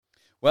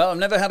Well, I've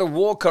never had a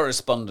war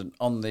correspondent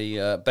on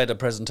the Better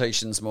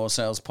Presentations, More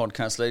Sales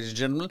podcast, ladies and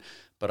gentlemen,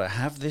 but I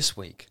have this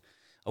week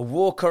a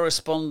war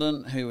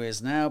correspondent who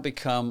has now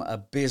become a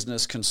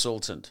business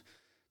consultant,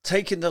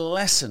 taking the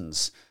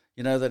lessons,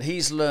 that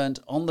he's learned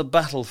on the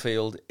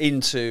battlefield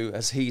into,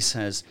 as he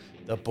says,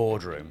 the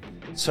boardroom.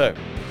 So,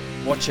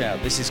 watch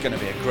out. This is going to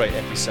be a great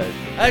episode,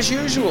 as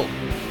usual.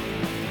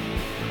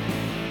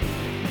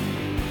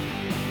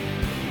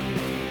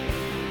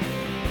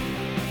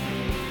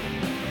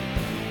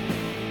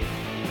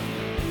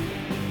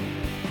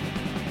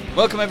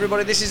 Welcome,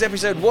 everybody. This is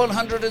episode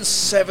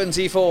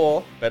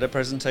 174, Better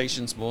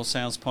Presentations, More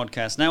Sales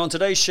podcast. Now, on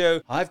today's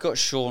show, I've got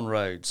Sean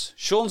Rhodes.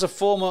 Sean's a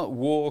former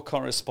war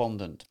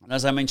correspondent. And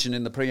as I mentioned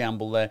in the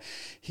preamble there,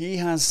 he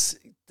has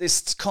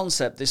this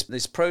concept,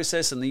 this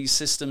process and these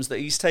systems that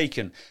he's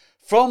taken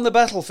from the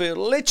battlefield,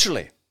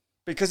 literally,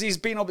 because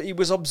he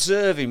was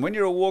observing. When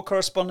you're a war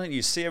correspondent,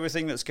 you see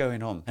everything that's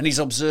going on. And he's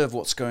observed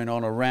what's going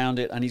on around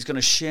it, and he's going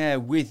to share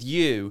with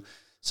you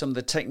some of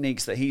the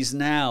techniques that he's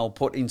now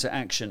put into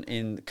action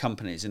in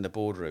companies, in the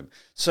boardroom.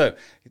 So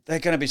they're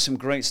going to be some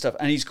great stuff.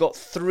 And he's got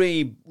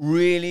 3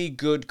 really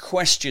good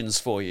questions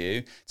for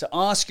you to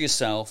ask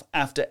yourself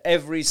after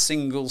every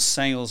single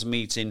sales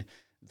meeting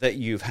that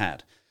you've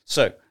had.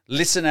 So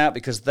listen out,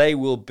 because they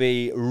will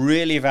be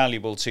really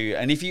valuable to you.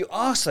 And if you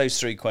ask those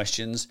 3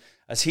 questions,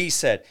 as he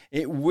said,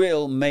 it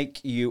will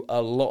make you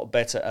a lot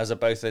better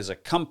both as a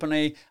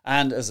company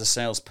and as a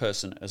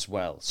salesperson as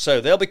well. So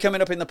they'll be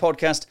coming up in the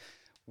podcast.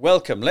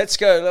 Welcome. Let's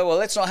go. Well,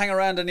 let's not hang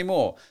around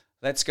anymore.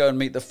 Let's go and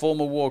meet the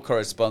former war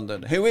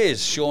correspondent, who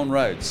is Sean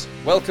Rhodes.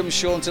 Welcome,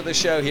 Sean, to the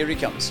show. Here he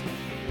comes.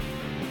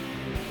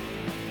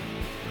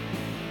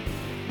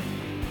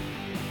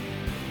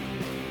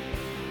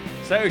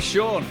 So,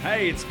 Sean,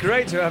 hey, it's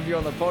great to have you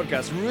on the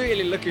podcast.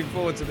 Really looking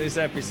forward to this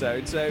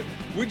episode. So,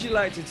 would you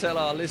like to tell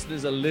our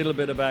listeners a little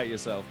bit about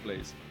yourself,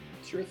 please?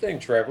 Sure thing,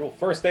 Trevor. Well,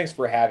 first, thanks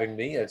for having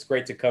me. It's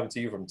great to come to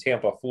you from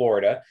Tampa,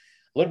 Florida.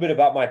 A little bit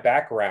about my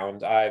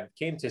background. I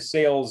came to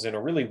sales in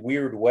a really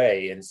weird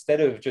way.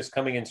 Instead of just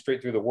coming in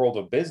straight through the world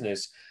of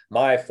business,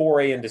 my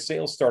foray into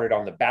sales started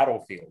on the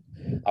battlefield.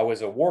 I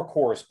was a war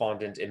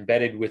correspondent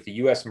embedded with the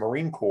U.S.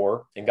 Marine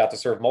Corps and got to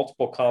serve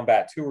multiple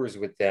combat tours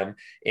with them,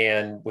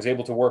 and was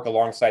able to work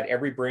alongside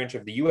every branch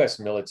of the U.S.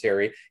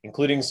 military,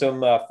 including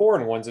some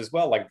foreign ones as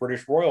well, like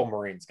British Royal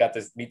Marines. Got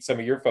to meet some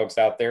of your folks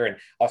out there, and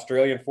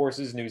Australian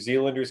forces, New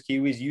Zealanders,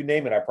 Kiwis, you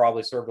name it. I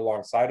probably served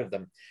alongside of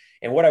them.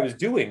 And what I was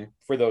doing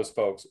for those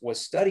folks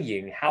was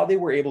studying how they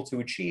were able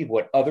to achieve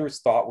what others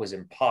thought was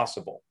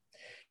impossible.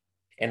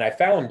 And I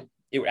found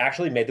it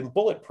actually made them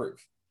bulletproof,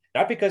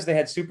 not because they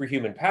had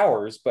superhuman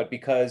powers, but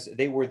because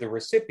they were the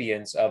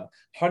recipients of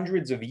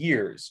hundreds of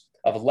years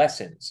of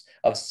lessons,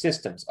 of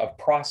systems, of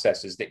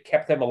processes that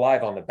kept them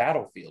alive on the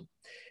battlefield.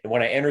 And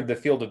when I entered the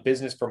field of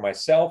business for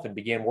myself and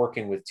began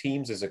working with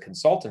teams as a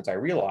consultant, I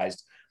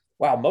realized,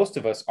 wow, most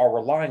of us are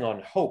relying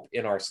on hope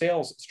in our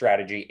sales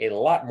strategy a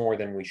lot more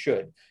than we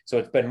should. So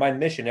it's been my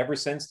mission ever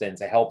since then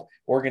to help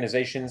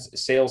organizations,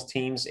 sales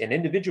teams, and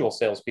individual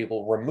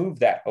salespeople remove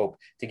that hope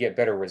to get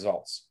better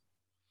results.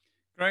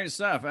 Great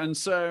stuff. And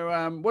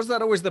so, was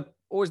that always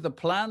the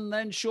plan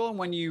then, Sean?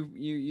 When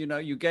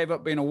you gave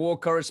up being a war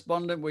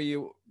correspondent, were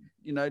you,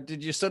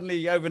 did you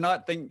suddenly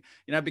overnight think,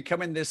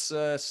 becoming this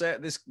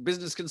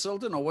business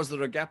consultant, or was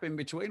there a gap in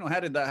between, or how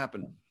did that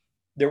happen?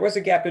 There was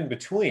a gap in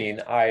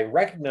between. I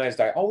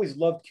recognized I always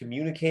loved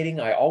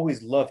communicating. I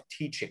always loved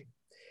teaching.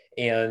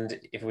 And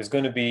if it was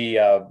going to be,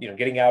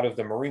 getting out of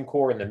the Marine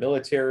Corps and the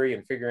military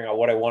and figuring out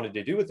what I wanted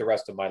to do with the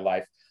rest of my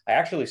life, I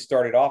actually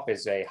started off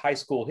as a high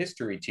school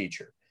history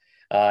teacher.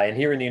 And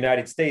here in the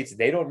United States,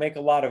 they don't make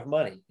a lot of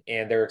money,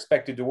 and they're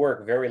expected to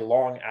work very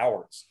long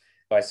hours.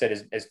 So I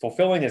said, as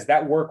fulfilling as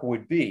that work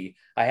would be,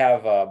 I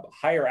have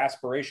higher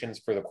aspirations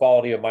for the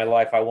quality of my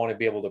life I want to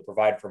be able to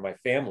provide for my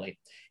family.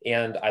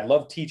 And I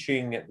love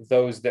teaching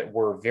those that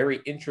were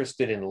very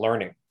interested in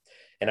learning.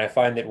 And I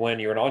find that when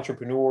you're an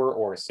entrepreneur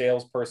or a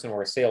salesperson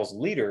or a sales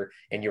leader,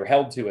 and you're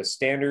held to a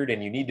standard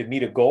and you need to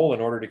meet a goal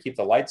in order to keep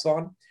the lights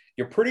on,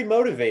 you're pretty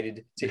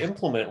motivated to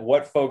implement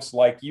what folks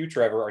like you,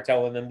 Trevor, are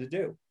telling them to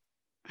do.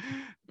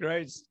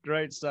 Great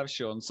stuff,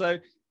 Sean. So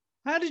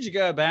how did you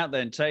go about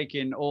then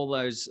taking all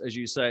those, as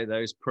you say,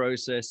 those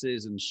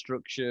processes and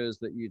structures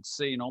that you'd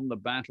seen on the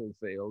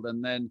battlefield,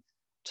 and then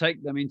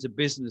take them into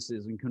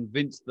businesses and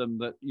convince them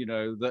that,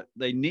 that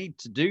they need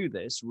to do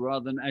this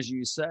rather than, as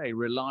you say,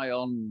 rely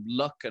on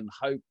luck and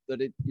hope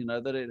that it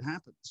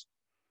happens?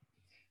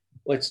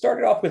 Well, it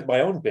started off with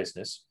my own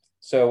business.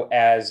 So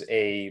as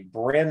a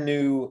brand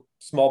new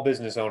small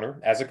business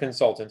owner, as a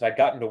consultant, I'd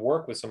gotten to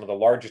work with some of the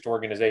largest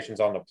organizations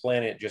on the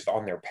planet just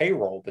on their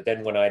payroll. But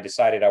then when I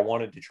decided I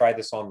wanted to try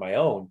this on my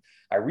own,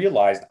 I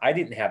realized I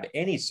didn't have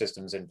any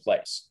systems in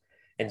place.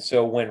 And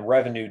so when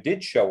revenue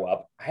did show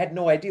up, I had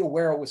no idea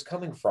where it was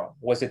coming from.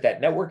 Was it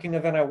that networking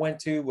event I went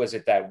to? Was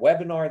it that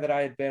webinar that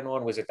I had been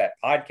on? Was it that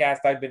podcast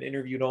I'd been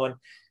interviewed on?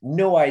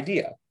 No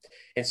idea.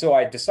 And so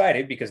I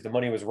decided, because the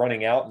money was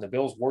running out and the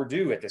bills were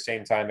due at the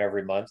same time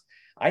every month,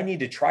 I need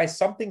to try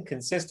something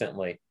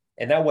consistently.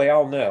 And that way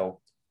I'll know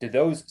Do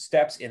those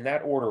steps in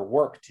that order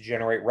work to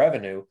generate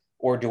revenue,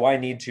 or do I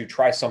need to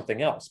try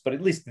something else? But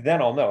at least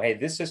then I'll know, hey,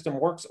 this system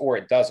works or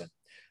it doesn't.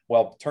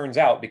 Well, it turns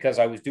out because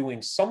I was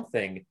doing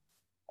something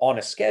on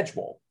a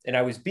schedule and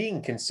I was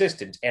being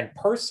consistent and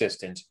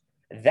persistent,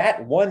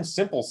 that one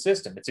simple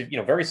system, it's a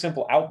very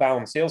simple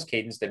outbound sales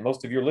cadence that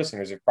most of your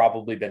listeners have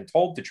probably been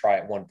told to try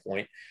at one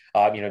point.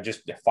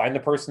 Just find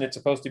the person that's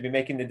supposed to be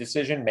making the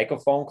decision, make a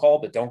phone call,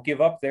 but don't give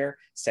up there.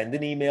 Send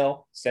an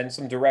email, send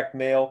some direct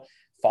mail,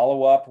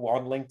 follow up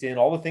on LinkedIn,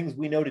 all the things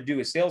we know to do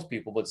as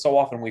salespeople, but so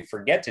often we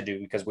forget to do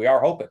because we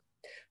are hoping.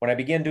 When I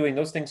began doing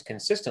those things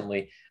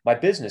consistently, my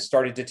business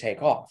started to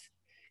take off.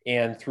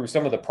 And through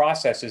some of the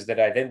processes that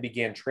I then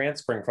began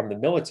transferring from the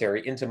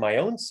military into my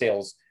own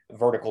sales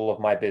vertical of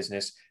my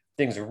business,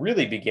 things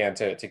really began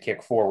to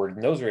kick forward.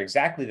 And those are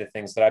exactly the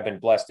things that I've been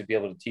blessed to be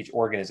able to teach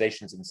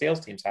organizations and sales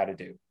teams how to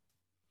do.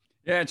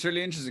 Yeah, it's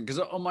really interesting because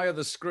on my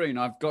other screen,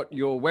 I've got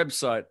your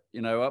website,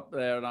 up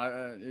there, and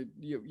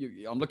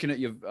I'm looking at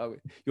your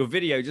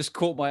video. Just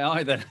caught my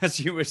eye then as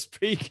you were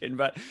speaking.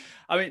 But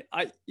I mean,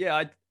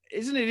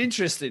 isn't it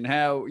interesting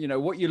how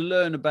what you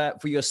learn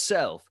about for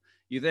yourself,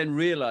 you then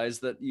realize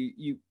that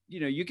you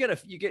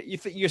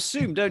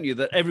assume, don't you,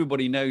 that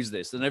everybody knows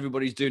this and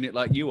everybody's doing it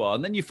like you are,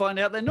 and then you find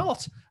out they're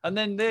not, and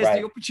then there's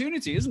the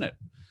opportunity, isn't it?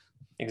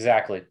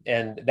 Exactly.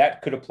 And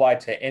that could apply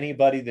to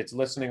anybody that's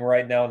listening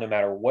right now, no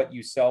matter what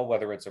you sell,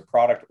 whether it's a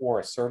product or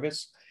a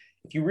service.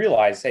 If you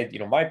realize, hey,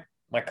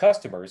 my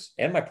customers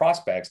and my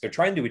prospects, they're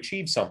trying to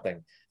achieve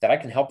something that I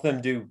can help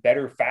them do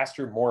better,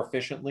 faster, more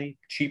efficiently,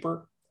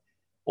 cheaper.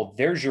 Well,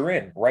 there's your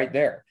in right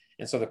there.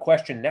 And so the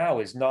question now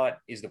is not,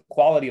 is the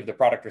quality of the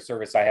product or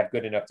service I have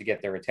good enough to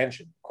get their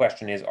attention? The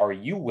question is, are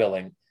you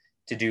willing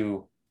to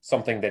do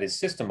something that is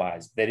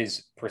systemized, that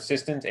is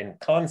persistent and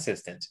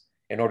consistent,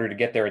 in order to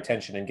get their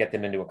attention and get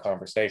them into a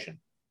conversation?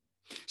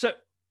 So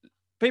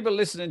people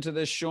listening to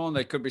this, Sean,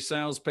 they could be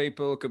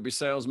salespeople, could be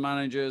sales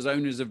managers,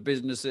 owners of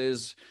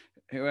businesses,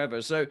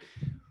 whoever. So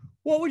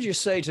what would you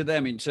say to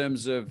them in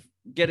terms of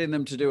getting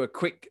them to do a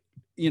quick,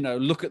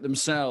 look at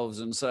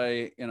themselves and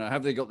say,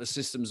 have they got the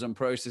systems and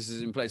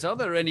processes in place? Are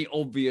there any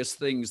obvious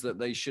things that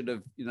they should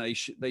have,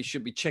 they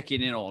should be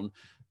checking in on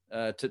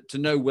to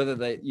know whether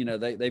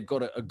they've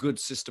got a good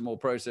system or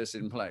process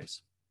in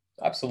place?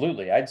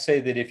 Absolutely. I'd say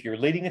that if you're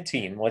leading a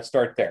team, let's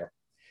start there.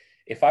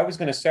 If I was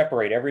going to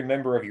separate every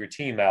member of your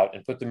team out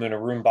and put them in a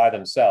room by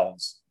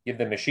themselves, give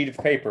them a sheet of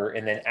paper,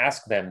 and then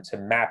ask them to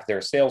map their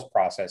sales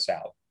process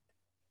out,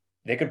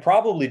 they could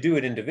probably do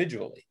it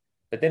individually.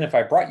 But then if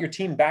I brought your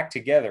team back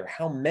together,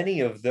 how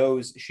many of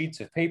those sheets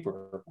of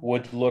paper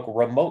would look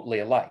remotely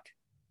alike?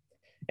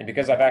 And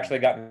because I've actually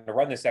gotten to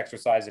run this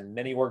exercise in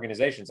many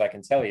organizations, I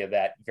can tell you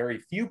that very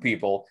few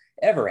people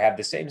ever have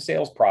the same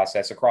sales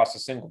process across a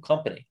single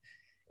company.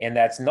 And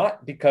that's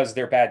not because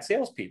they're bad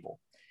salespeople.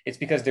 It's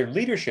because their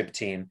leadership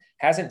team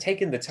hasn't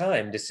taken the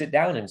time to sit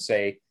down and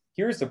say,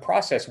 here's the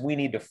process we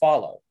need to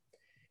follow.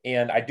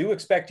 And I do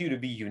expect you to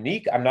be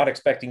unique. I'm not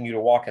expecting you to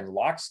walk in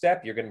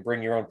lockstep. You're going to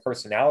bring your own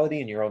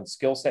personality and your own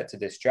skill set to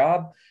this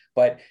job.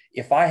 But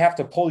if I have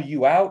to pull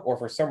you out, or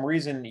for some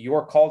reason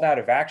you're called out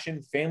of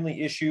action,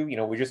 family issue,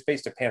 we just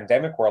faced a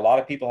pandemic where a lot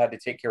of people had to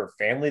take care of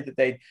family that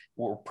they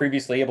were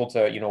previously able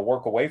to,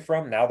 work away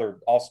from. Now they're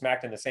all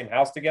smacked in the same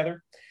house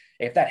together.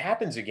 If that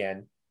happens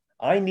again,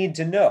 I need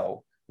to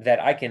know that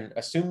I can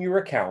assume your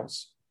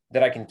accounts,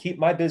 that I can keep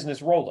my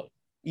business rolling,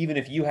 even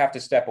if you have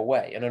to step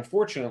away. And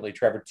unfortunately,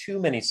 Trevor, too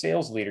many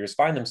sales leaders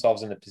find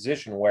themselves in a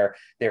position where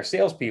their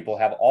salespeople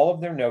have all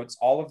of their notes,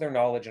 all of their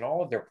knowledge, and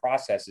all of their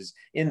processes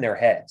in their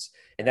heads.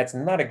 And that's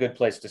not a good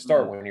place to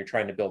start when you're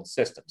trying to build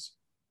systems.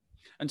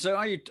 And so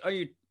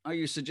are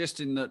you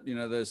suggesting that,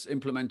 there's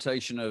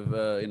implementation of,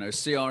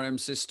 CRM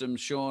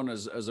systems, Sean,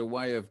 as a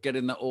way of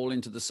getting that all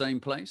into the same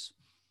place?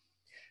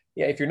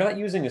 Yeah, if you're not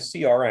using a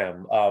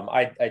CRM,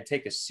 I'd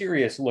take a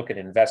serious look at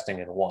investing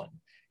in one.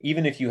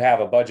 Even if you have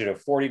a budget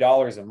of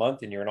 $40 a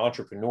month and you're an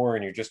entrepreneur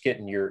and you're just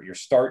getting your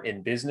start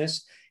in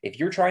business, if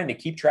you're trying to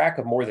keep track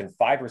of more than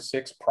 5 or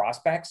 6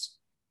 prospects,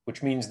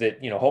 which means that,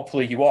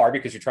 hopefully you are,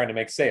 because you're trying to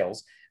make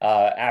sales,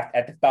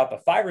 at about the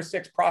 5 or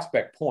 6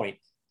 prospect point,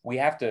 we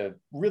have to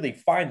really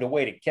find a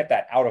way to get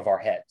that out of our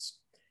heads.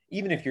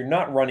 Even if you're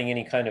not running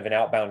any kind of an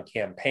outbound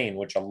campaign,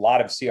 which a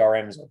lot of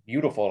CRMs are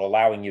beautiful at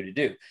allowing you to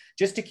do,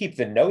 just to keep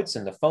the notes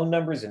and the phone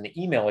numbers and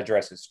the email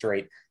addresses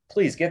straight,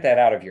 please get that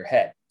out of your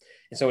head.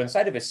 And so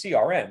inside of a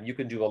CRM, you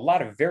can do a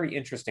lot of very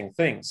interesting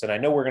things. And I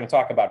know we're going to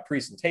talk about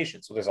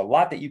presentation. So there's a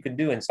lot that you can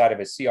do inside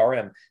of a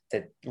CRM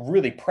to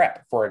really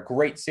prep for a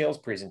great sales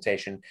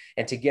presentation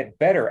and to get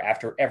better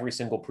after every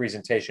single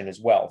presentation as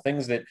well.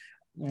 Things that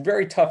are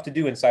very tough to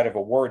do inside of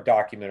a Word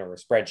document or a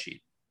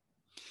spreadsheet.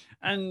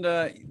 And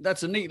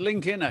that's a neat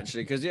link in,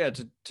 actually, because,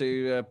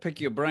 to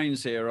pick your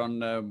brains here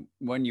on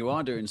when you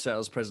are doing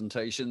sales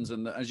presentations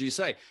and, as you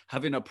say,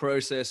 having a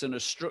process and a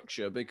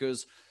structure,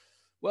 because,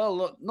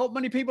 well, not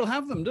many people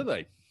have them, do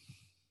they?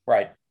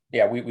 Right.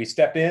 Yeah, we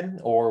step in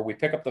or we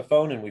pick up the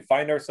phone and we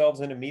find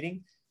ourselves in a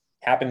meeting.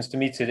 Happens to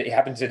me today.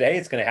 Happened today.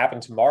 It's going to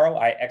happen tomorrow.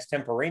 I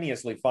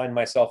extemporaneously find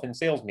myself in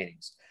sales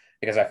meetings.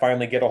 because I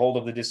finally get a hold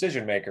of the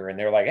decision maker and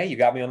they're like, hey, you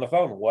got me on the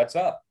phone. What's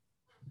up?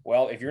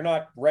 Well, if you're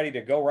not ready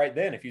to go right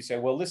then, if you say,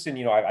 well, listen,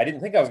 I didn't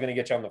think I was going to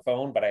get you on the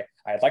phone, but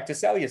I'd like to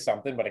sell you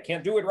something, but I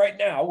can't do it right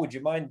now. Would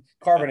you mind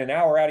carving an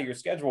hour out of your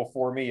schedule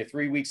for me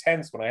 3 weeks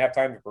hence when I have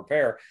time to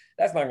prepare?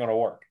 That's not going to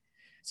work.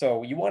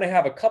 So you want to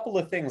have a couple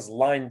of things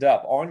lined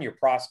up on your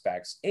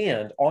prospects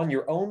and on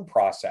your own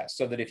process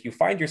so that if you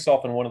find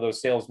yourself in one of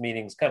those sales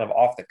meetings kind of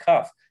off the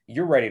cuff,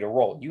 you're ready to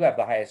roll. You have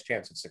the highest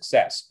chance of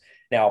success.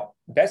 Now,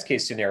 best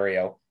case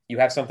scenario, you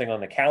have something on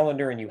the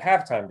calendar and you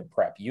have time to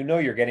prep.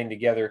 You're getting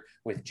together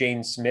with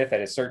Jane Smith at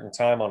a certain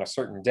time on a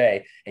certain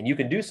day, and you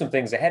can do some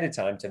things ahead of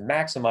time to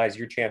maximize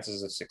your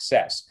chances of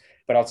success.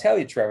 But I'll tell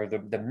you, Trevor,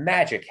 the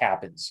magic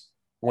happens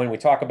when we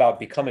talk about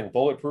becoming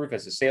bulletproof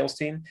as a sales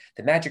team.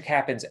 The magic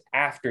happens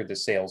after the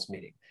sales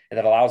meeting, and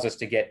that allows us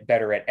to get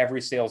better at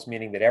every sales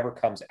meeting that ever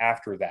comes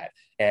after that.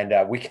 And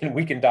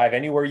we can dive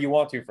anywhere you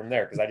want to from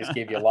there, because I just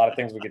gave you a lot of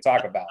things we could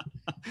talk about.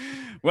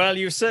 Well,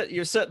 you set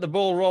the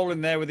ball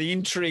rolling there with the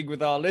intrigue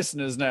with our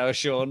listeners now,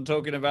 Sean,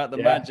 talking about the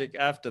magic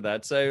after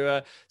that.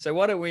 So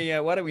why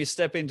don't we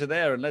step into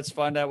there and let's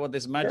find out what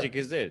this magic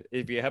is,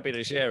 if you're happy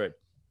to share it.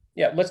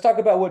 Yeah, let's talk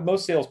about what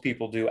most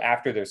salespeople do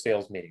after their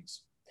sales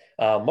meetings.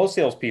 Most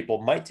salespeople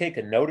might take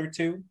a note or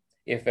two.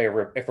 If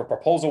a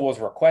proposal was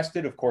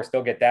requested, of course,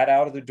 they'll get that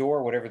out of the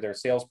door, whatever their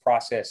sales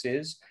process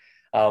is.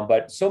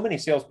 But so many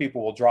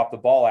salespeople will drop the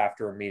ball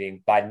after a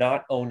meeting by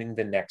not owning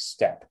the next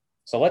step.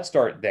 So let's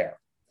start there.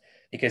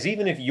 Because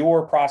even if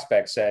your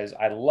prospect says,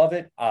 I love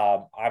it,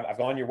 I've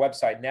gone on your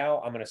website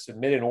now, I'm going to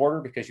submit an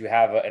order because you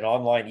have an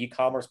online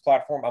e-commerce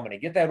platform, I'm going to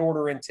get that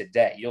order in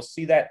today. You'll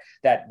see that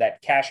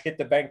cash hit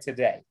the bank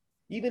today.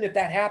 Even if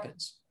that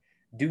happens,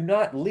 do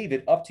not leave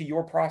it up to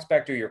your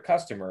prospect or your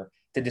customer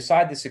to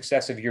decide the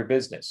success of your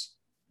business.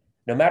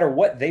 No matter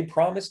what they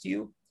promised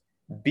you,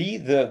 be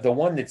the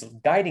one that's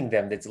guiding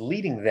them, that's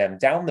leading them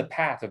down the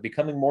path of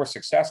becoming more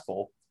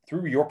successful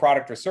through your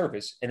product or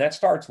service. And that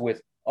starts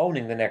with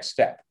owning the next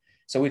step.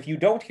 So if you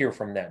don't hear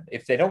from them,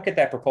 if they don't get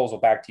that proposal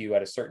back to you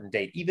at a certain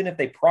date, even if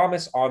they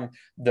promise on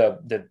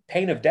the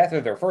pain of death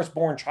of their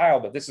firstborn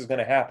child that this is going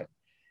to happen,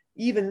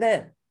 even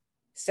then,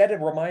 set a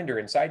reminder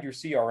inside your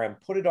CRM,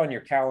 put it on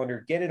your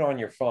calendar, get it on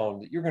your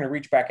phone that you're going to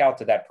reach back out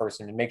to that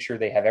person and make sure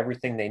they have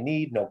everything they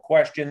need, no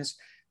questions,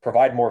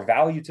 provide more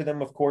value to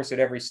them, of course, at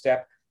every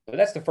step. But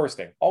that's the first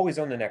thing, always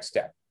own the next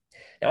step.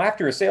 Now,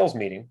 after a sales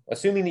meeting,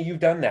 assuming that you've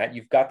done that,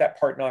 you've got that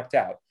part knocked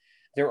out,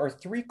 there are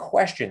 3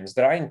 questions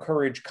that I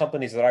encourage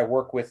companies that I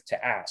work with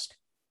to ask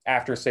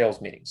after sales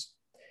meetings.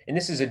 And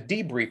this is a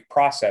debrief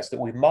process that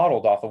we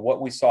modeled off of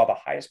what we saw the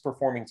highest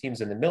performing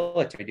teams in the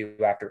military do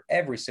after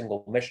every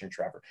single mission,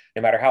 Trevor.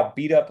 No matter how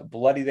beat up,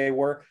 bloody they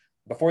were,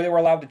 before they were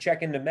allowed to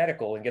check into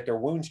medical and get their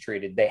wounds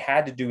treated, they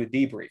had to do a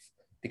debrief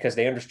because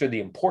they understood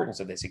the importance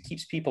of this. It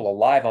keeps people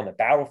alive on the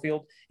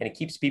battlefield and it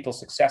keeps people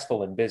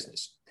successful in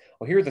business.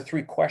 Well, here are the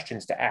 3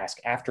 questions to ask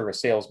after a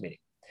sales meeting.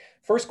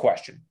 First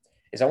question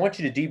is, I want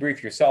you to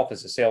debrief yourself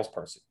as a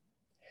salesperson.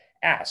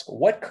 Ask,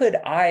 what could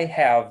I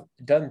have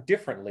done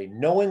differently,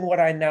 knowing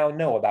what I now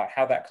know about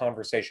how that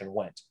conversation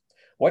went?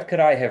 What could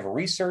I have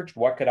researched?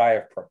 What could I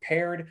have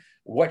prepared?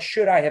 What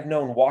should I have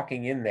known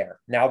walking in there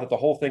now that the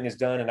whole thing is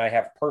done and I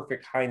have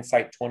perfect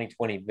hindsight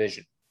 2020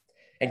 vision?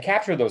 And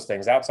capture those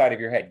things outside of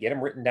your head. Get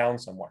them written down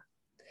somewhere.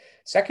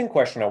 Second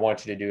question I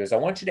want you to do is I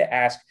want you to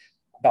ask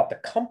about the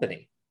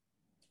company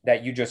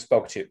that you just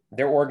spoke to,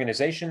 their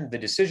organization, the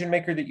decision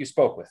maker that you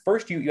spoke with.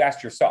 First, you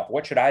asked yourself,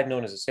 what should I have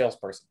known as a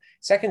salesperson?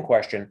 Second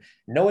question,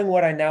 knowing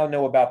what I now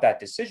know about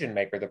that decision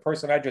maker, the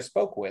person I just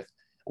spoke with,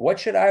 what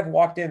should I have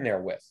walked in there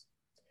with?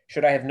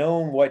 Should I have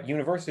known what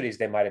universities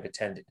they might have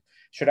attended?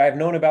 Should I have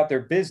known about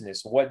their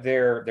business, what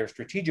their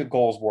strategic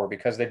goals were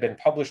because they've been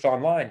published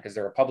online because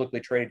they're a publicly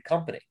traded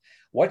company?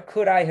 What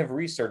could I have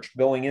researched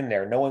going in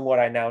there, knowing what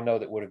I now know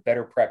that would have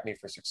better prepped me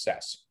for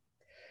success?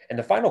 And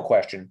the final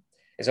question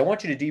is I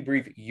want you to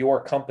debrief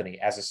your company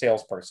as a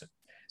salesperson.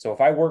 So if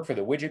I work for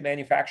the Widget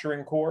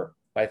Manufacturing Corps,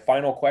 my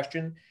final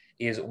question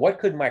is, what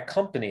could my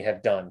company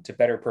have done to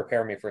better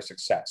prepare me for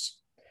success?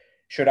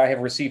 Should I have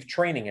received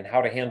training in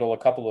how to handle a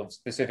couple of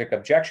specific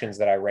objections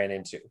that I ran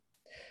into?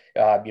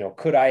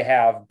 Could I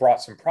have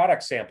brought some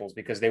product samples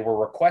because they were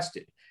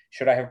requested?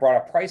 Should I have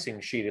brought a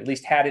pricing sheet, at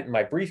least had it in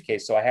my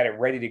briefcase so I had it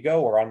ready to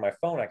go, or on my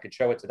phone I could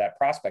show it to that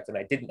prospect and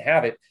I didn't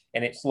have it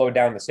and it slowed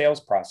down the sales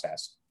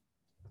process?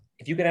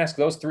 If you can ask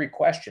those 3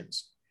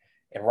 questions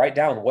and write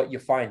down what you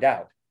find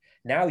out,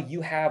 now you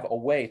have a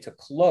way to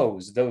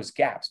close those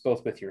gaps,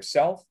 both with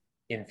yourself,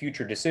 in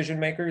future decision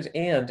makers,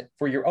 and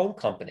for your own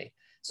company,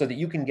 so that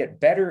you can get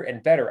better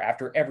and better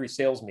after every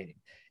sales meeting.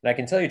 And I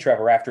can tell you,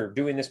 Trevor, after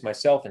doing this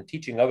myself and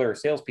teaching other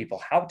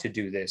salespeople how to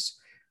do this,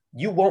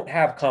 you won't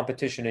have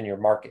competition in your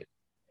market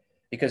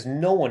because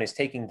no one is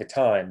taking the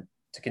time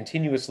to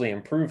continuously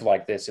improve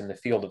like this in the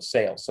field of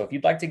sales. So if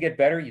you'd like to get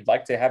better, you'd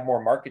like to have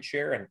more market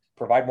share and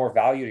provide more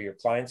value to your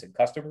clients and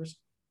customers,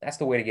 that's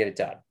the way to get it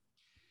done.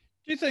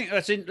 Do you think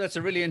that's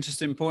a really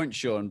interesting point,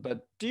 Sean?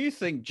 But do you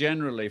think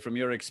generally from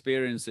your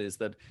experiences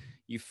that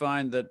you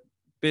find that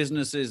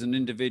businesses and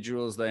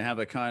individuals, they have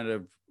a kind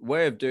of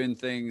way of doing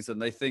things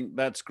and they think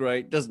that's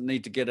great, doesn't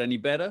need to get any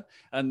better.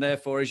 And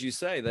therefore, as you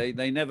say,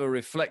 they never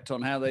reflect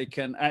on how they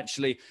can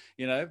actually,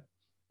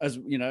 as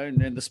you know,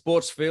 in the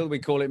sports field, we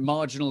call it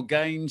marginal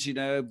gains,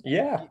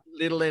 Yeah.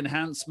 little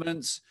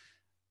enhancements.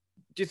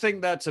 Do you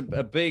think that's a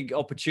big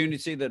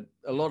opportunity that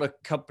a lot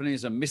of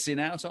companies are missing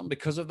out on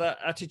because of that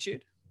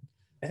attitude?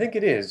 I think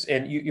it is.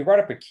 And you brought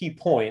up a key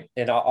point,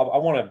 and I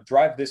want to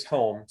drive this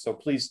home. So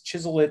please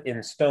chisel it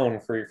in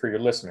stone for your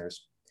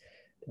listeners.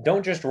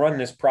 Don't just run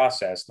this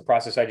process, the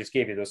process I just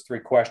gave you, those 3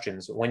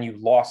 questions, when you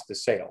lost the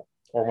sale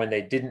or when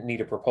they didn't need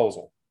a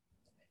proposal.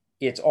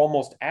 It's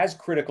almost as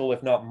critical,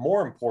 if not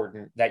more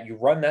important, that you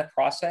run that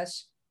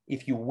process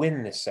if you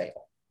win the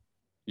sale.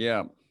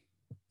 Yeah.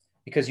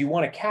 Because you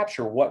want to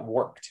capture what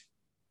worked.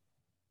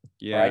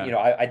 Yeah.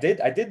 Right. I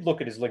did look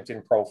at his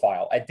LinkedIn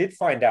profile. I did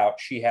find out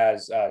she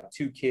has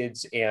 2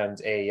 kids and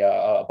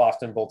a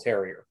Boston Bull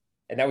Terrier.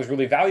 And that was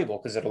really valuable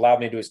because it allowed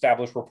me to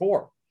establish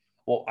rapport.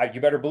 Well, you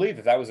better believe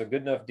if that was a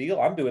good enough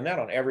deal, I'm doing that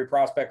on every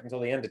prospect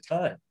until the end of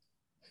time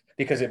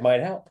because it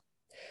might help.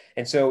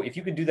 And so if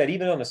you can do that,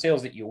 even on the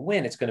sales that you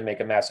win, it's going to make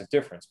a massive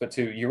difference. But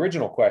to your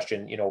original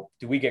question,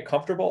 do we get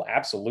comfortable?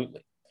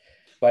 Absolutely.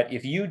 But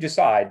if you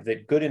decide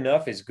that good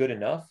enough is good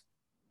enough,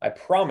 I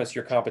promise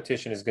your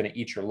competition is going to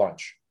eat your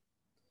lunch.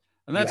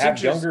 And that's, you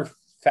have younger,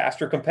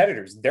 faster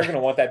competitors. They're going to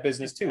want that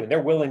business too. And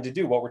they're willing to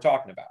do what we're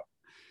talking about.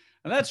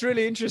 And that's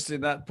really interesting,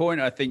 that point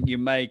I think you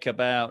make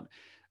about,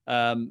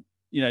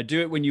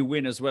 do it when you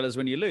win as well as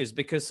when you lose,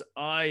 because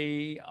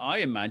I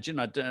imagine,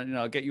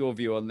 I'll get your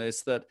view on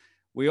this, that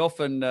we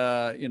often,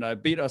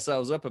 beat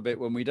ourselves up a bit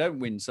when we don't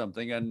win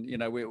something. And,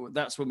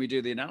 that's when we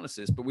do the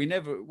analysis, but we're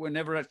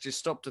never actually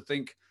stop to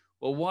think,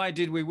 well, why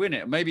did we win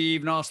it? Maybe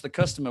even ask the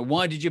customer,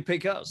 why did you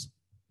pick us?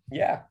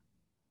 Yeah,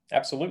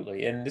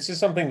 absolutely. And this is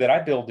something that I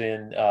build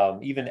in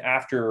even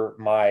after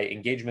my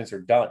engagements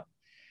are done.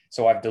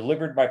 So I've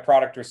delivered my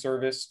product or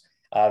service.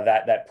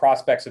 That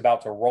prospect's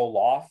about to roll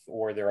off,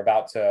 or they're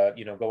about to,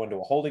 go into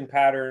a holding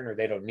pattern, or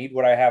they don't need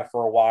what I have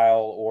for a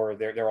while, or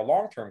they're a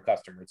long-term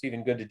customer. It's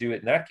even good to do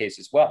it in that case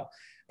as well.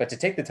 But to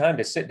take the time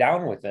to sit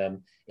down with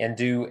them and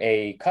do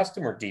a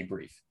customer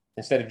debrief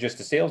instead of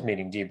just a sales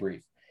meeting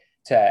debrief,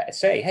 to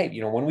say, hey,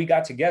 when we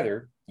got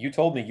together, you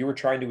told me you were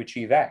trying to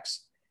achieve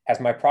X. Has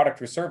my product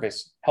or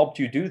service helped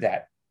you do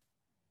that?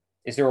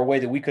 Is there a way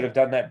that we could have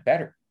done that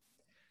better?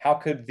 How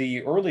could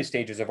the early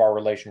stages of our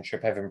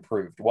relationship have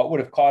improved? What would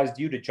have caused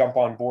you to jump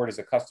on board as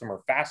a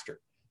customer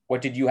faster?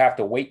 What did you have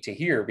to wait to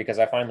hear because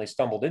I finally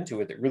stumbled into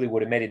it that really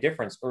would have made a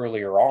difference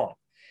earlier on?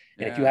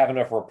 And if you have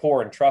enough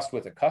rapport and trust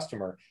with a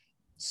customer,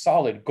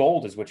 solid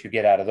gold is what you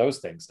get out of those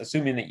things,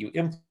 assuming that you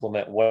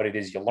implement what it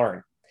is you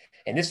learn.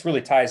 And this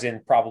really ties in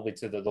probably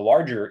to the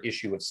larger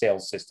issue of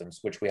sales systems,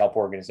 which we help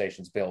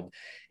organizations build,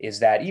 is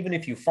that even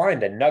if you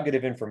find a nugget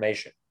of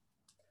information,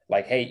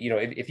 like, hey,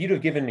 if you'd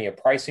have given me a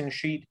pricing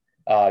sheet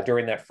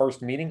during that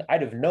first meeting,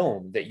 I'd have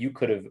known that you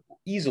could have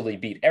easily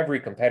beat every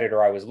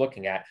competitor I was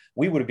looking at.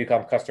 We would have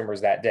become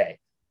customers that day.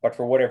 But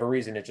for whatever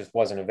reason, it just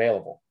wasn't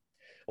available.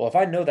 Well, if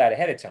I know that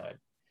ahead of time,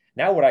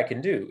 now what I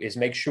can do is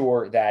make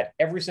sure that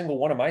every single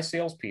one of my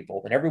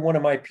salespeople and every one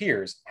of my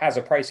peers has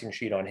a pricing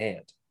sheet on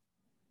hand.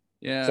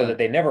 Yeah. So that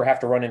they never have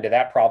to run into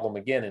that problem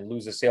again and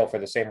lose a sale for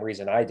the same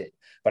reason I did.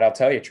 But I'll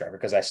tell you, Trevor,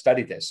 because I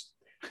studied this,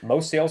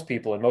 most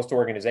salespeople in most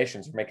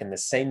organizations are making the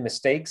same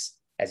mistakes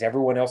as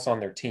everyone else on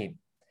their team.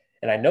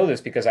 And I know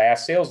this because I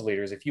ask sales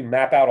leaders, if you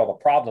map out all the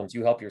problems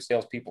you help your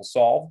salespeople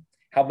solve,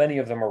 how many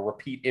of them are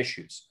repeat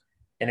issues?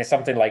 And it's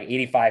something like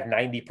 85,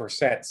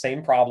 90%,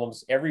 same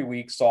problems every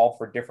week solved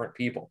for different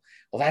people.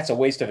 Well, that's a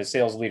waste of a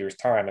sales leader's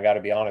time. I got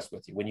to be honest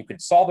with you. When you could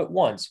solve it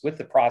once with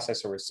the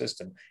process or a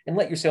system and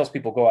let your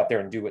salespeople go out there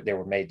and do what they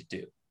were made to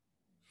do.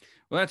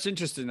 Well, that's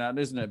interesting, that,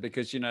 isn't it?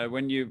 Because,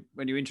 when you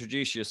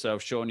introduce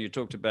yourself, Sean, you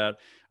talked about,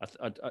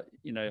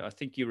 I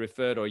think you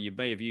referred, or you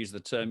may have used the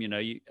term,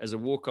 you, as a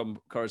war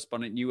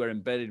correspondent, you were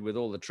embedded with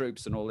all the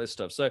troops and all this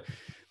stuff. So,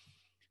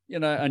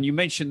 and you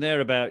mentioned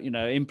there about,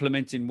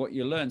 implementing what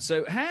you learned.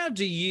 So how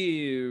do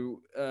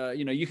you,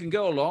 you can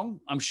go along,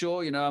 I'm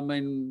sure,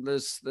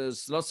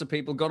 there's lots of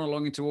people gone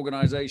along into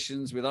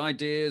organizations with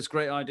ideas,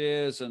 great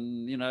ideas,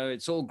 and,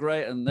 it's all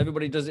great. And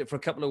everybody does it for a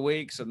couple of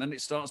weeks and then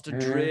it starts to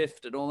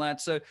drift and all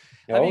that. So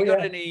have you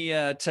got any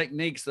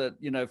techniques that,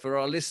 for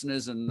our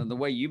listeners and the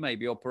way you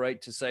maybe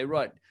operate to say,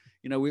 right,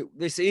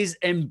 this is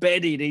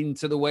embedded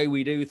into the way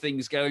we do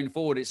things going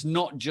forward. It's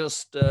not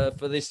just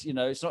for this,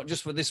 it's not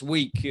just for this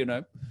week,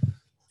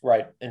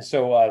 Right. And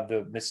so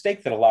the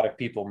mistake that a lot of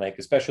people make,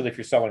 especially if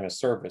you're selling a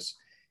service,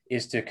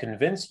 is to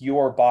convince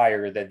your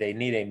buyer that they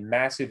need a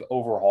massive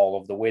overhaul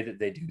of the way that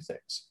they do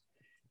things.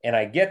 And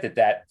I get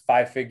that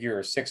 5-figure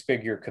or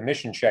 6-figure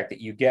commission check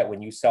that you get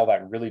when you sell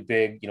that really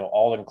big,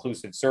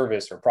 all-inclusive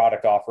service or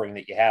product offering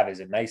that you have is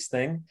a nice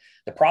thing.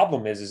 The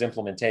problem is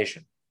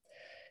implementation.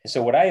 And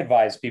so what I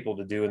advise people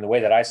to do, and the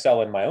way that I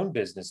sell in my own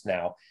business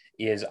now,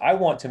 is I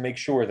want to make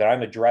sure that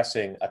I'm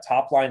addressing a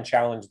top line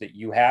challenge that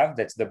you have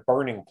that's the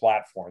burning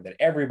platform that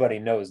everybody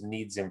knows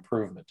needs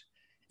improvement.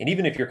 And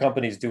even if your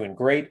company's doing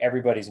great,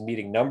 everybody's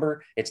meeting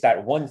number, it's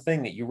that one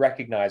thing that you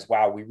recognize,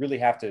 wow, we really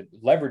have to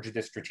leverage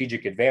this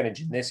strategic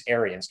advantage in this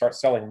area and start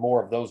selling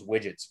more of those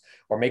widgets,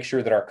 or make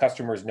sure that our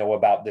customers know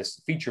about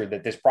this feature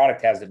that this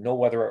product has that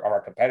no other of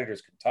our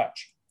competitors can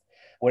touch.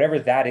 Whatever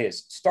that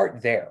is,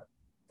 start there,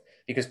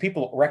 because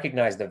people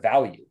recognize the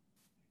value.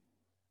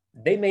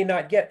 They may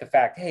not get the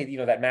fact, hey,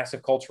 that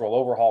massive cultural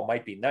overhaul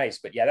might be nice,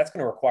 but yeah, that's going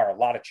to require a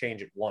lot of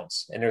change at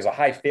once. And there's a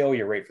high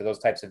failure rate for those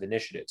types of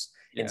initiatives.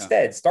 Yeah.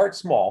 Instead, start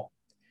small.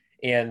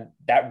 And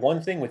that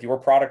one thing with your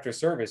product or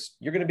service,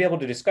 you're going to be able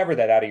to discover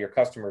that out of your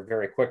customer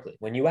very quickly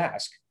when you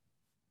ask,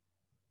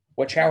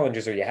 what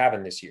challenges are you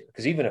having this year?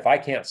 Because even if I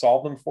can't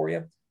solve them for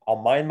you,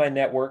 I'll mind my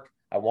network.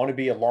 I want to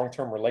be a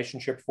long-term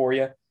relationship for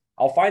you.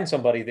 I'll find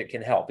somebody that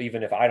can help,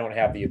 even if I don't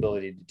have the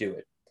ability to do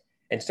it.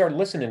 And start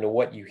listening to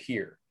what you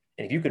hear.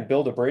 And if you can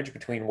build a bridge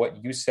between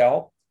what you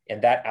sell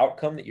and that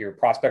outcome that your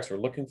prospects are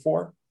looking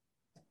for,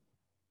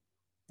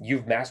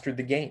 you've mastered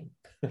the game.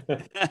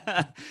 And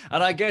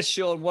I guess,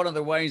 Sean, one of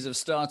the ways of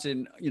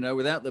starting,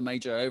 without the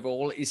major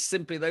overhaul is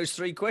simply those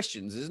 3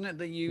 questions, isn't it,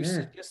 that you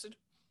suggested?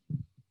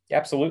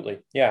 Absolutely.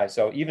 Yeah.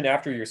 So even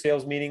after your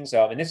sales meetings,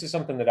 and this is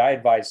something that I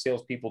advise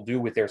salespeople do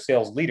with their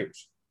sales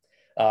leaders.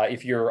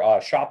 If you're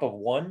a shop of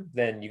one,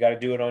 then you got to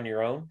do it on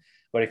your own.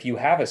 But if you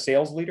have a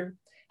sales leader,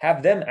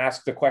 have them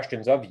ask the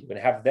questions of you and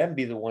have them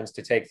be the ones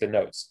to take the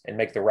notes and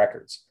make the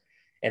records.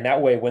 And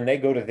that way, when they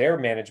go to their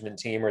management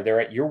team or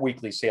they're at your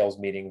weekly sales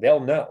meeting,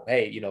 they'll know,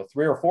 hey,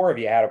 3 or 4 of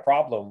you had a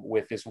problem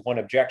with this one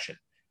objection.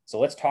 So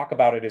let's talk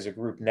about it as a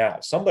group now.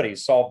 Somebody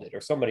solved it,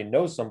 or somebody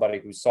knows somebody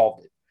who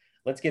solved it.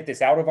 Let's get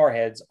this out of our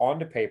heads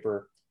onto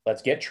paper.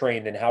 Let's get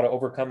trained in how to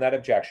overcome that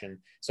objection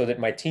so that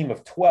my team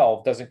of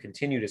 12 doesn't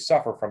continue to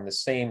suffer from the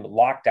same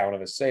lockdown of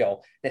a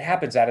sale that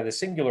happens out of the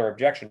singular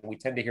objection we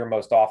tend to hear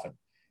most often.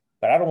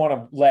 But I don't want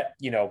to let,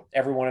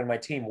 everyone in my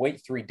team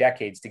wait 3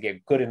 decades to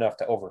get good enough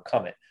to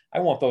overcome it. I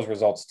want those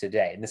results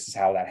today. And this is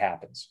how that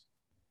happens.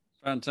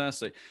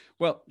 Fantastic.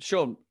 Well,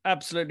 Sean,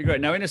 absolutely great.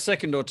 Now, in a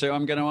second or two,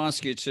 I'm going to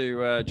ask you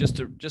to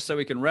just so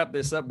we can wrap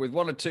this up with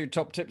 1 or 2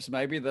 top tips,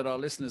 maybe, that our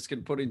listeners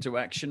can put into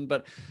action.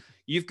 But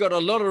you've got a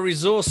lot of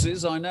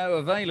resources, I know,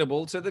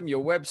 available to them.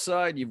 Your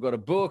website, you've got a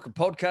book, a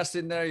podcast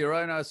in there, your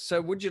own.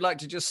 So would you like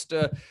to just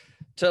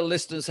tell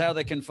listeners how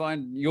they can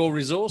find your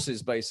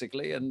resources,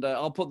 basically? And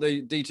I'll put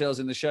the details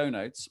in the show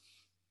notes.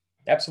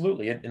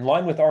 Absolutely. In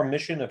line with our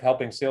mission of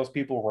helping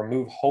salespeople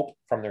remove hope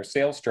from their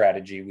sales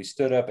strategy, we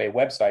stood up a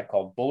website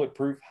called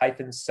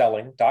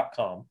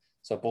bulletproof-selling.com.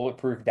 So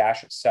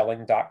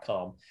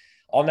bulletproof-selling.com.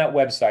 On that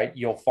website,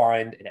 you'll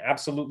find an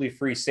absolutely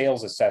free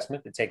sales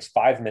assessment that takes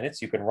 5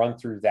 minutes. You can run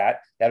through that.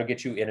 That'll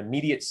get you an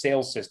immediate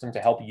sales system to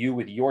help you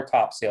with your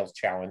top sales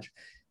challenge.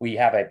 We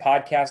have a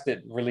podcast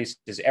that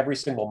releases every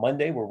single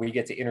Monday where we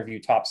get to interview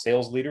top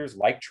sales leaders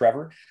like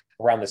Trevor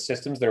around the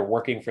systems that are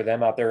working for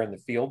them out there in the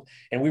field.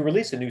 And we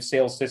release a new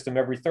sales system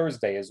every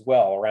Thursday as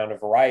well around a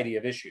variety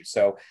of issues.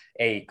 So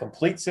a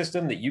complete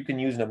system that you can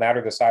use no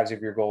matter the size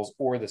of your goals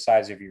or the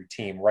size of your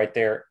team right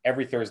there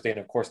every Thursday. And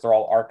of course, they're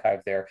all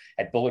archived there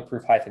at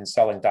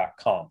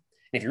bulletproof-selling.com.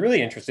 If you're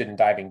really interested in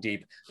diving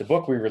deep, the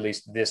book we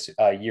released this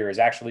year is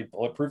actually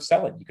Bulletproof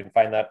Selling. You can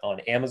find that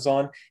on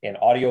Amazon, in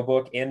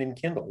audiobook, and in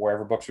Kindle,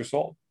 wherever books are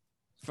sold.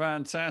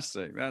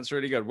 Fantastic. That's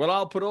really good. Well,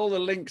 I'll put all the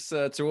links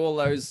to all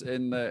those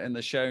in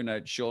the show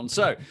notes, Sean.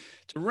 So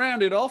to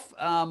round it off,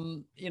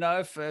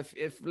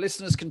 if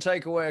listeners can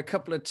take away a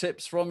couple of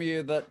tips from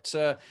you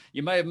that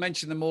you may have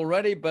mentioned them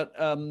already, but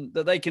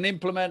that they can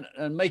implement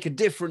and make a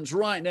difference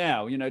right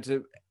now,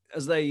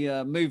 as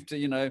they move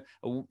to,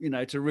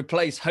 to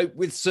replace hope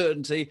with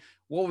certainty,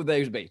 what would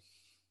those be?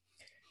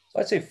 So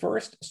I'd say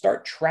first,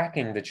 start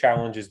tracking the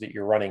challenges that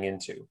you're running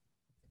into.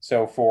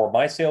 So for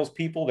my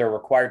salespeople, they're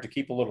required to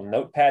keep a little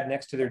notepad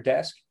next to their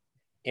desk.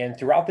 And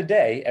throughout the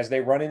day, as they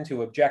run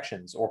into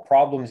objections or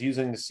problems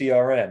using the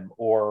CRM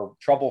or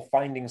trouble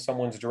finding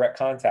someone's direct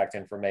contact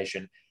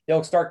information,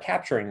 they'll start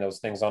capturing those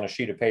things on a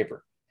sheet of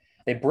paper.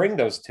 They bring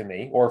those to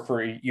me, or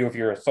for you, if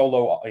you're a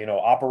solo,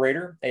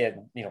 operator, they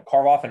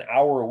carve off an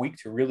hour a week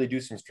to really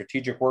do some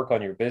strategic work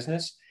on your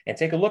business and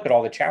take a look at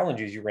all the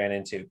challenges you ran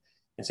into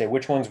and say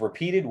which ones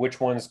repeated, which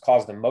ones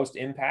caused the most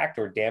impact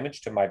or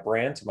damage to my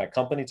brand, to my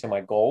company, to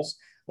my goals.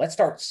 Let's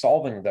start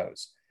solving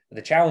those. But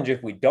the challenge,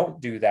 if we don't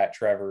do that,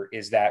 Trevor,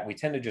 is that we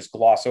tend to just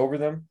gloss over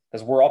them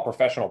because we're all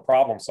professional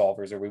problem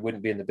solvers, or we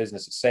wouldn't be in the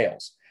business of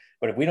sales.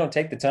 But if we don't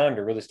take the time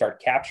to really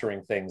start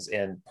capturing things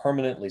and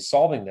permanently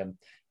solving them,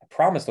 I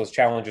promise those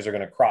challenges are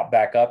going to crop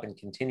back up and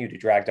continue to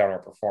drag down our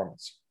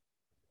performance.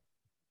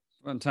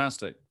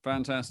 Fantastic.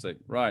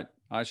 Right.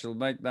 I shall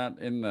make that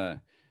in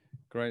there.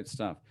 Great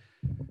stuff.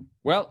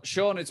 Well,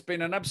 Sean, it's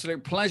been an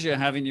absolute pleasure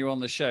having you on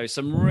the show.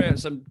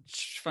 Some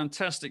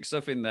fantastic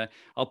stuff in there.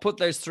 I'll put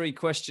those 3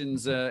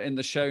 questions in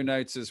the show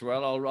notes as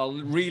well. I'll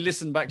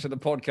re-listen back to the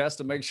podcast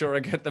and make sure I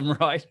get them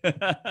right.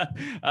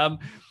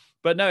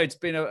 But no, it's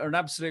been an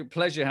absolute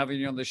pleasure having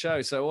you on the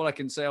show. So all I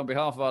can say on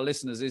behalf of our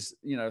listeners is,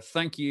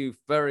 thank you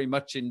very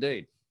much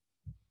indeed.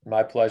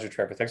 My pleasure,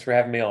 Trevor. Thanks for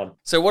having me on.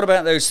 So what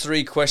about those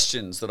 3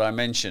 questions that I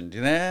mentioned?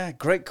 They're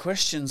great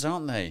questions,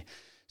 aren't they?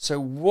 So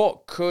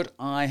what could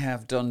I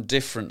have done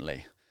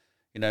differently?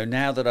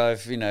 Now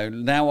that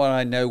now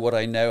I know what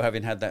I know,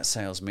 having had that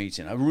sales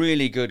meeting. A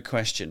really good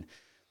question.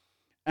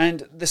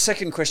 And the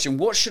second question,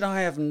 what should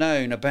I have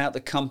known about the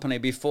company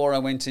before I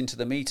went into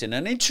the meeting?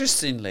 And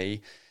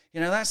interestingly,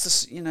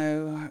 nowadays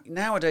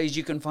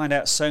you can find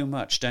out so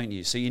much, don't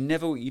you? So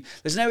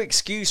there's no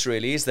excuse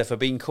really, is there, for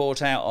being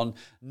caught out on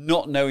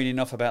not knowing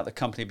enough about the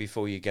company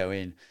before you go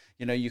in.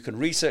 You can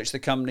research the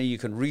company, you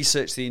can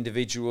research the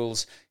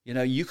individuals,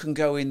 you can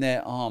go in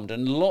there armed.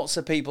 And lots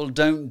of people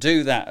don't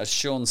do that, as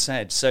Sean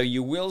said. So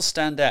you will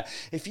stand out.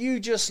 If you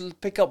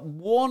just pick up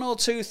one or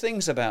two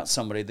things about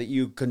somebody that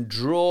you can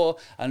draw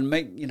and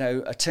make,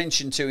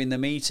 attention to in the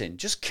meeting,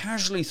 just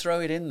casually throw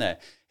it in there.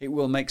 It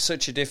will make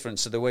such a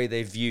difference to the way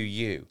they view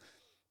you.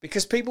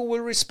 Because people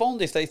will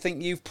respond if they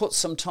think you've put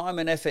some time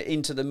and effort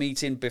into the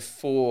meeting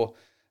before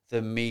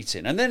the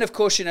meeting. And then, of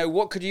course,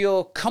 what could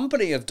your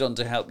company have done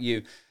to help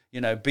you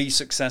be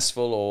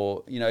successful,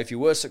 or, if you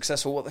were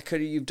successful, what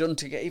could you've done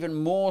to get even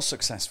more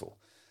successful?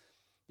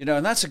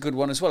 And that's a good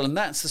one as well. And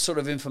that's the sort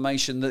of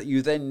information that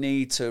you then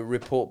need to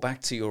report back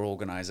to your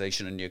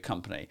organization and your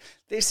company.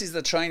 This is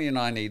the training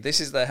I need. This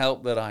is the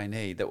help that I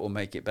need that will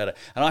make it better.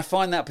 And I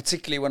find that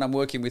particularly when I'm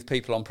working with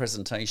people on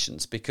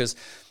presentations, because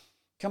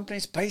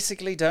companies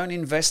basically don't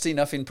invest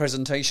enough in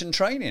presentation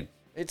training.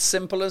 It's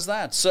simple as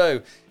that.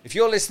 So if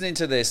you're listening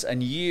to this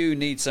and you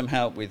need some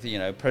help with,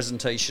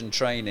 presentation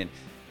training,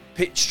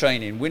 pitch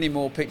training, winning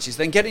more pitches,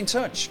 then get in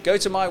touch. Go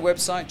to my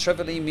website,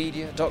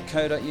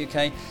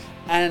 trevorleemedia.co.uk,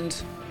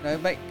 and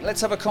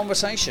let's have a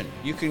conversation.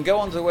 You can go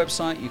onto the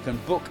website, you can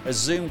book a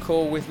Zoom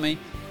call with me,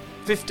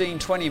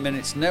 15-20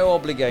 minutes, no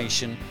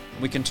obligation.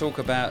 We can talk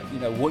about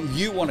what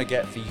you want to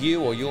get for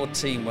you or your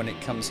team when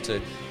it comes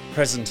to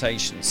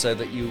presentations, so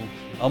that you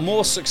are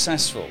more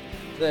successful.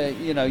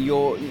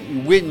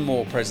 You win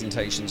more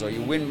presentations, or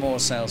you win more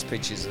sales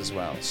pitches as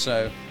well.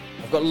 So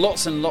I've got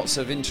lots and lots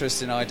of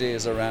interesting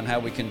ideas around how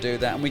we can do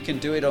that, and we can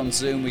do it on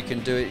Zoom, we can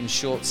do it in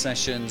short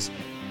sessions.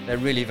 They're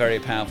really very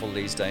powerful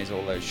these days,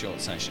 all those short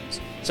sessions.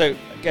 So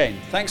again,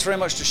 thanks very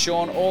much to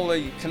Sean. All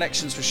the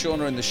connections for Sean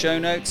are in the show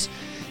notes.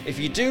 If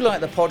you do like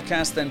the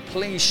podcast, then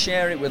please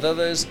share it with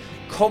others.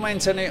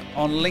 Comment on it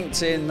on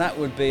LinkedIn. That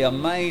would be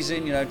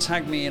amazing.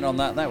 Tag me in on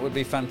that. That would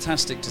be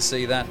fantastic to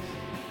see that.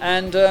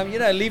 And,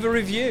 leave a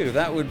review.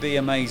 That would be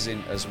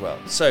amazing as well.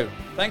 So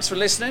thanks for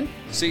listening.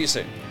 See you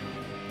soon.